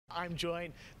I'm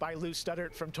joined by Lou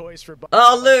Studdert from Toys for Bob.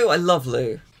 Oh, Lou! I love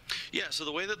Lou. Yeah, so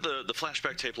the way that the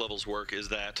flashback tape levels work is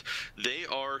that they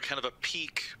are kind of a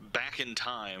peek back in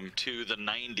time to the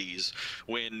 90s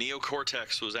when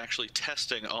Cortex was actually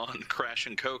testing on Crash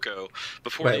and Coco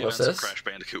before the events of Crash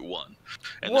Bandicoot 1.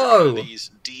 And there are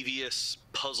these devious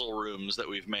puzzle rooms that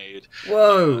we've made.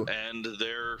 Whoa! And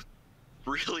they're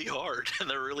really hard and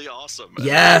they're really awesome.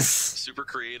 Yes! Super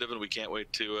creative, and we can't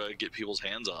wait to get people's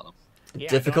hands on them. Yeah,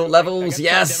 difficult levels, I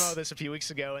yes. demo this a few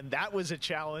weeks ago, and that was a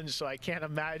challenge. So I can't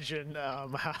imagine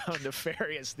how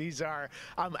nefarious these are.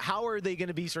 How are they going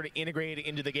to be sort of integrated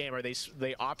into the game? Are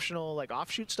they optional, like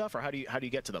offshoot stuff, or how do you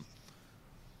get to them?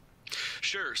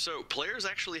 Sure. So players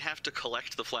actually have to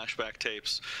collect the flashback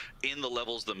tapes in the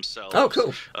levels themselves. Oh,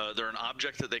 cool. They're an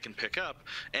object that they can pick up,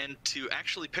 and to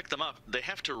actually pick them up, they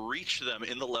have to reach them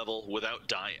in the level without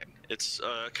dying. It's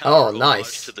kind of a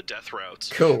homage to the death routes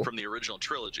from the original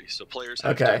trilogy. So players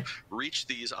have to reach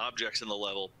these objects in the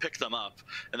level, pick them up,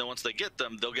 and then once they get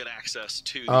them, they'll get access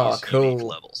to these unique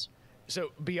levels.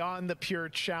 So beyond the pure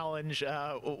challenge,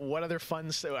 what other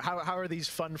fun? How are these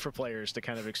fun for players to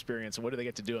kind of experience, and what do they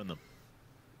get to do in them?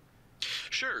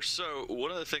 Sure. So one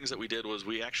of the things that we did was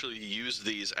we actually used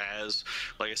these as,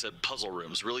 like I said, puzzle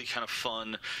rooms. Really kind of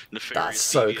fun,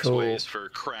 nefarious, devious ways for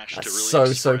Crash to really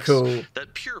express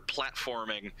that pure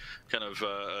platforming kind of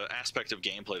aspect of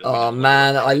gameplay. That oh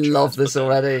man, I love this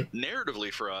already.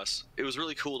 Narratively for us, it was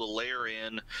really cool to layer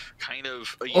in kind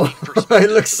of a unique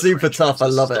perspective. It looks super tough. I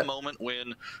love it. This is the moment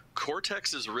when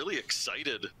Cortex is really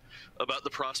excited about the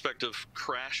prospect of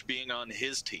Crash being on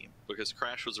his team, because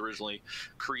Crash was originally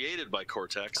created by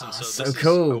Cortex, and so this is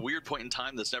a weird point in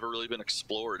time that's never really been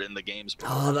explored in the games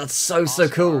before. Oh, that's so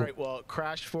cool. All right, well,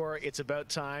 Crash 4, it's about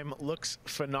time. Looks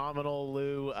phenomenal,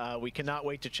 Lou. We cannot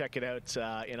wait to check it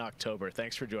out in October.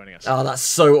 Thanks for joining us. Oh, that's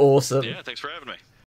so awesome. Yeah, thanks for having me.